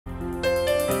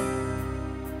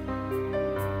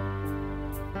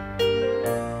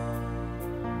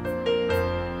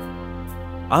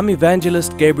I'm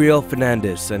Evangelist Gabriel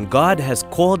Fernandes, and God has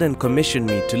called and commissioned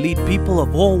me to lead people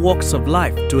of all walks of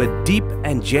life to a deep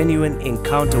and genuine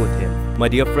encounter with Him. My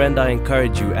dear friend, I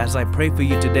encourage you as I pray for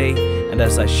you today and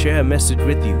as I share a message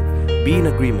with you, be in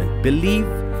agreement, believe,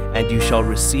 and you shall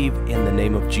receive in the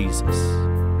name of Jesus.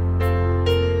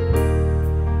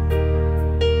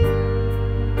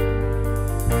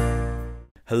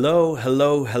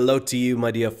 Hello to you,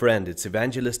 my dear friend. It's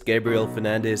Evangelist Gabriel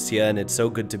Fernandes here, and it's so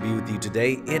good to be with you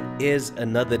today. It is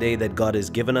another day that God has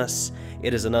given us.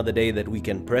 It is another day that we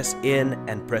can press in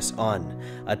and press on.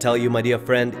 I tell you, my dear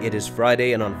friend, it is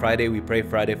Friday, and on Friday we pray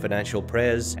Friday financial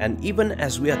prayers. And even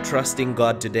as we are trusting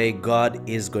God today, God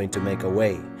is going to make a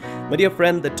way. My dear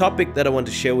friend, the topic that I want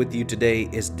to share with you today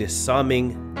is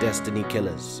disarming destiny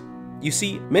killers. You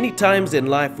see, many times in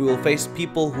life we will face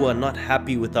people who are not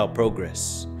happy with our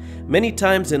progress. Many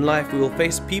times in life we will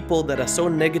face people that are so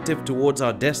negative towards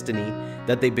our destiny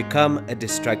that they become a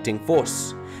distracting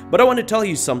force. But I want to tell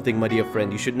you something, my dear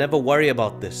friend. You should never worry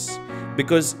about this,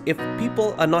 because if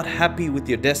people are not happy with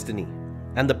your destiny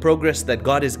and the progress that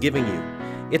God is giving you,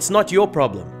 it's not your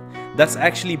problem. That's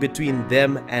actually between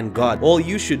them and God. All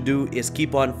you should do is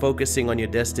keep on focusing on your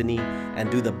destiny and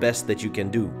do the best that you can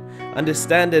do.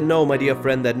 Understand and know, my dear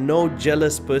friend, that no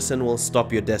jealous person will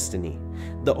stop your destiny.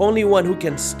 The only one who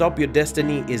can stop your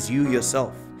destiny is you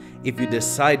yourself, if you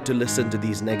decide to listen to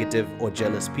these negative or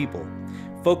jealous people.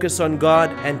 Focus on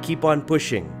God and keep on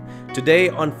pushing. Today,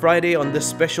 on Friday, on this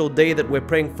special day that we're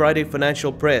praying Friday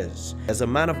financial prayers, as a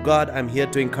man of God, I'm here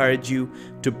to encourage you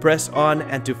to press on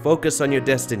and to focus on your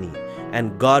destiny,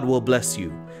 and God will bless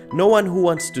you. No one who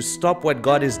wants to stop what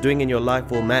God is doing in your life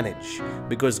will manage,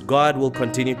 because God will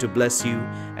continue to bless you,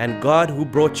 and God who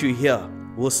brought you here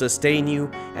will sustain you,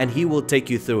 and He will take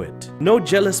you through it. No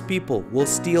jealous people will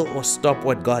steal or stop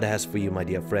what God has for you, my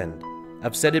dear friend.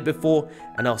 I've said it before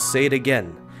and I'll say it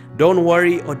again. Don't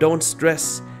worry or don't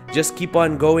stress. Just keep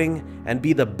on going and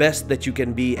be the best that you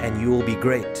can be, and you will be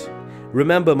great.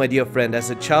 Remember, my dear friend, as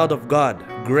a child of God,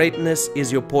 greatness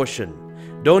is your portion.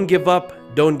 Don't give up,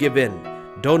 don't give in.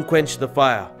 Don't quench the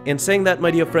fire. In saying that,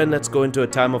 my dear friend, let's go into a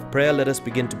time of prayer. Let us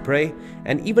begin to pray.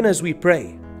 And even as we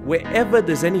pray, wherever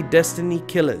there's any destiny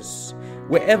killers,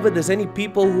 wherever there's any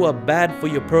people who are bad for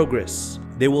your progress,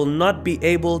 they will not be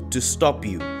able to stop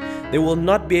you. They will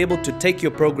not be able to take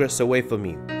your progress away from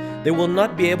you. They will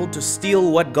not be able to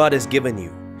steal what God has given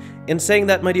you. In saying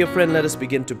that, my dear friend, let us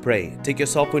begin to pray. Take your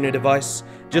cell phone, your device,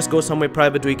 just go somewhere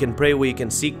private where you can pray, where you can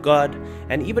seek God.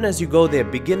 And even as you go there,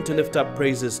 begin to lift up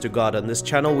praises to God. On this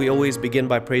channel, we always begin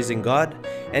by praising God.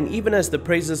 And even as the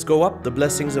praises go up, the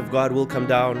blessings of God will come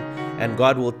down, and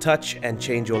God will touch and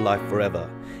change your life forever.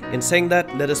 In saying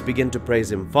that, let us begin to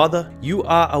praise Him. Father, You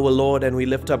are our Lord, and we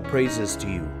lift up praises to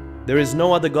You. There is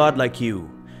no other God like You.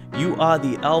 You are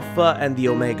the Alpha and the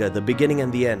Omega, the beginning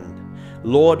and the end.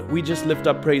 Lord, we just lift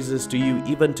up praises to You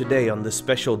even today on this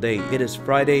special day. It is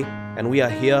Friday, and we are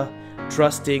here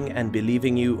trusting and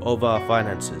believing You over our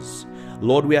finances.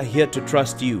 Lord, we are here to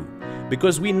trust You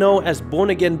because we know, as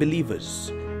born-again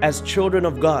believers, as children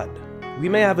of God, we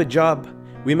may have a job,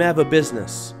 we may have a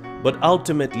business, but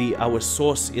ultimately our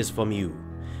source is from You.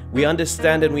 We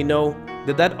understand and we know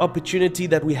that that opportunity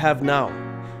that we have now,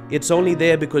 it's only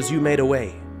there because You made a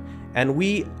way. And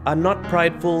we are not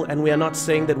prideful, and we are not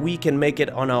saying that we can make it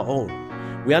on our own.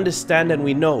 We understand and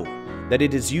we know that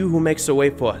it is You who makes a way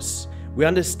for us. We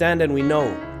understand and we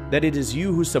know that it is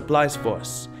You who supplies for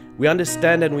us. We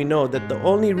understand and we know that the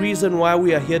only reason why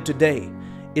we are here today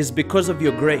is because of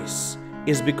Your grace,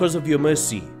 is because of Your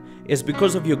mercy, is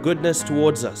because of Your goodness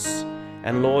towards us.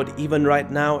 And Lord, even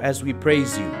right now as we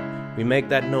praise You, we make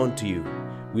that known to You.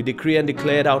 We decree and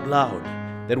declare it out loud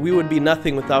that we would be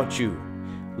nothing without You.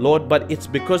 Lord, but it's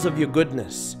because of Your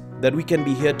goodness that we can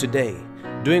be here today,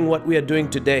 doing what we are doing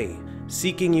today,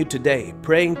 seeking You today,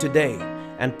 praying today,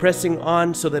 and pressing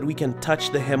on so that we can touch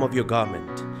the hem of Your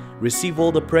garment. Receive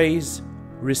all the praise,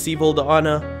 receive all the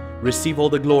honor, receive all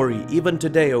the glory, even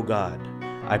today, O God.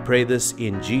 I pray this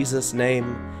in Jesus'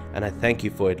 name, and I thank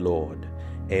You for it, Lord.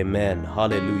 Amen.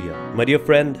 Hallelujah. My dear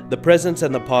friend, the presence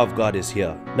and the power of God is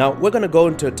here. Now, we're going to go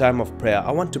into a time of prayer.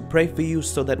 I want to pray for you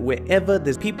so that wherever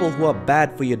there's people who are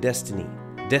bad for your destiny,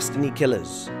 destiny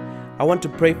killers, I want to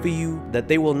pray for you that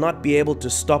they will not be able to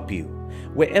stop you.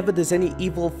 Wherever there's any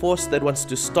evil force that wants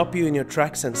to stop you in your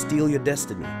tracks and steal your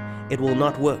destiny, it will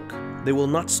not work. They will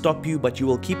not stop you, but you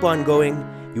will keep on going.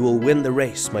 You will win the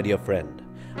race, my dear friend.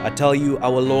 I tell you,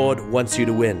 our Lord wants you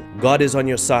to win. God is on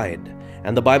your side.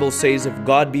 And the Bible says, if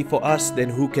God be for us, then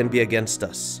who can be against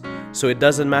us? So it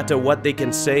doesn't matter what they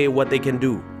can say, what they can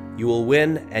do. You will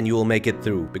win and you will make it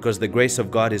through, because the grace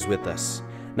of God is with us.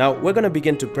 Now, we're going to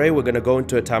begin to pray. We're going to go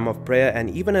into a time of prayer. And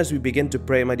even as we begin to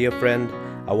pray, my dear friend,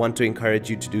 I want to encourage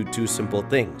you to do two simple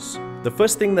things. The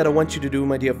first thing that I want you to do,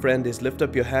 my dear friend, is lift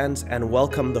up your hands and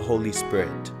welcome the Holy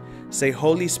Spirit. Say,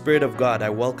 Holy Spirit of God, I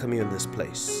welcome you in this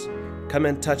place. Come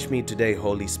and touch me today,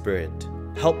 Holy Spirit.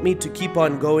 Help me to keep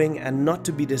on going and not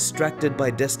to be distracted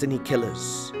by destiny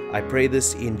killers. I pray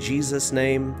this in Jesus'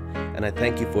 name, and I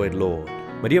thank you for it, Lord.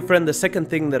 My dear friend, the second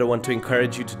thing that I want to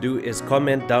encourage you to do is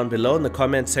comment down below in the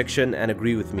comment section and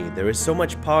agree with me. There is so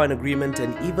much power in agreement,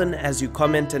 and even as you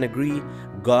comment and agree,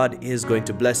 God is going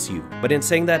to bless you. But in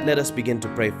saying that, let us begin to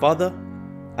pray. Father,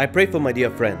 I pray for my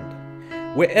dear friend.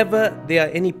 Wherever there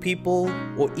are any people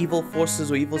or evil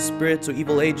forces or evil spirits or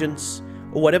evil agents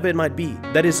or whatever it might be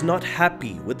that is not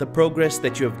happy with the progress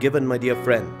that you have given my dear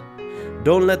friend,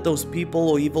 don't let those people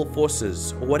or evil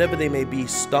forces or whatever they may be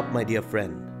stop my dear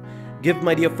friend. Give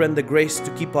my dear friend the grace to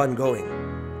keep on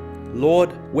going. Lord,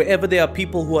 wherever there are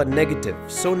people who are negative,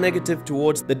 so negative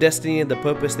towards the destiny and the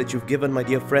purpose that you've given my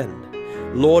dear friend,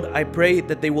 Lord, I pray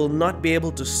that they will not be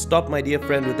able to stop my dear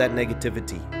friend with that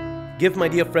negativity. Give my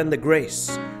dear friend the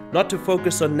grace not to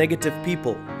focus on negative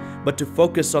people, but to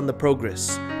focus on the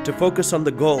progress, to focus on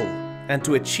the goal, and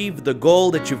to achieve the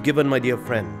goal that you've given my dear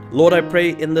friend. Lord, I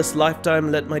pray in this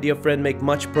lifetime, let my dear friend make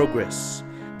much progress.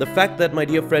 The fact that my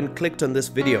dear friend clicked on this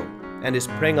video and is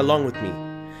praying along with me,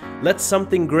 let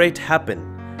something great happen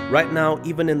right now,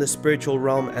 even in the spiritual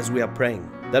realm as we are praying,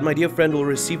 that my dear friend will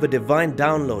receive a divine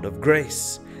download of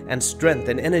grace and strength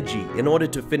and energy in order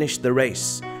to finish the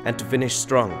race and to finish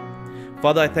strong.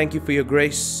 Father, I thank you for your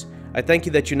grace. I thank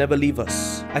you that you never leave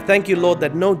us. I thank you, Lord,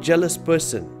 that no jealous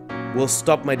person will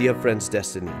stop my dear friend's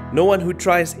destiny. No one who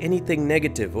tries anything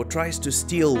negative or tries to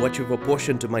steal what you've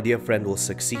apportioned to my dear friend will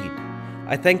succeed.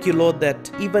 I thank you, Lord, that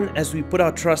even as we put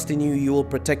our trust in you, you will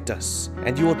protect us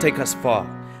and you will take us far.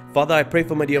 Father, I pray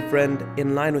for my dear friend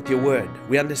in line with your word.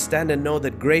 We understand and know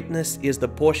that greatness is the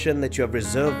portion that you have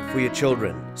reserved for your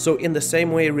children. So in the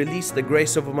same way, release the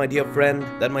grace over my dear friend,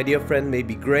 that my dear friend may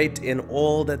be great in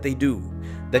all that they do.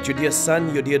 That your dear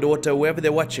son, your dear daughter, wherever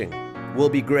they're watching, will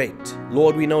be great.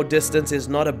 Lord, we know distance is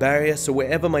not a barrier, so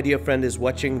wherever my dear friend is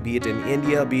watching, be it in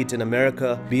India, be it in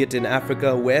America, be it in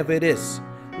Africa, wherever it is,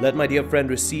 let my dear friend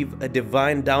receive a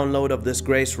divine download of this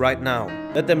grace right now.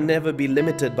 Let them never be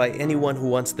limited by anyone who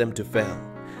wants them to fail.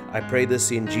 I pray this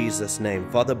in Jesus' name.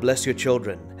 Father, bless your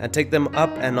children and take them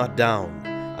up and not down.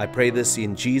 I pray this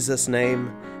in Jesus'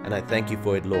 name, and I thank you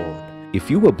for it, Lord. If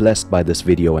you were blessed by this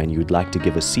video and you'd like to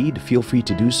give a seed, feel free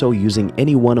to do so using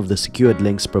any one of the secured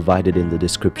links provided in the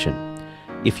description.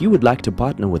 If you would like to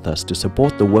partner with us to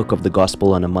support the work of the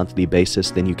gospel on a monthly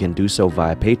basis, then you can do so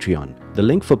via Patreon. The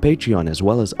link for Patreon as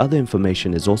well as other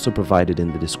information is also provided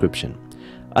in the description.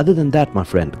 Other than that, my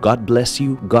friend, God bless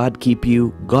you, God keep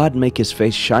you, God make His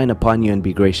face shine upon you and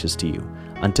be gracious to you.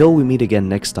 Until we meet again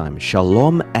next time,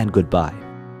 shalom and goodbye.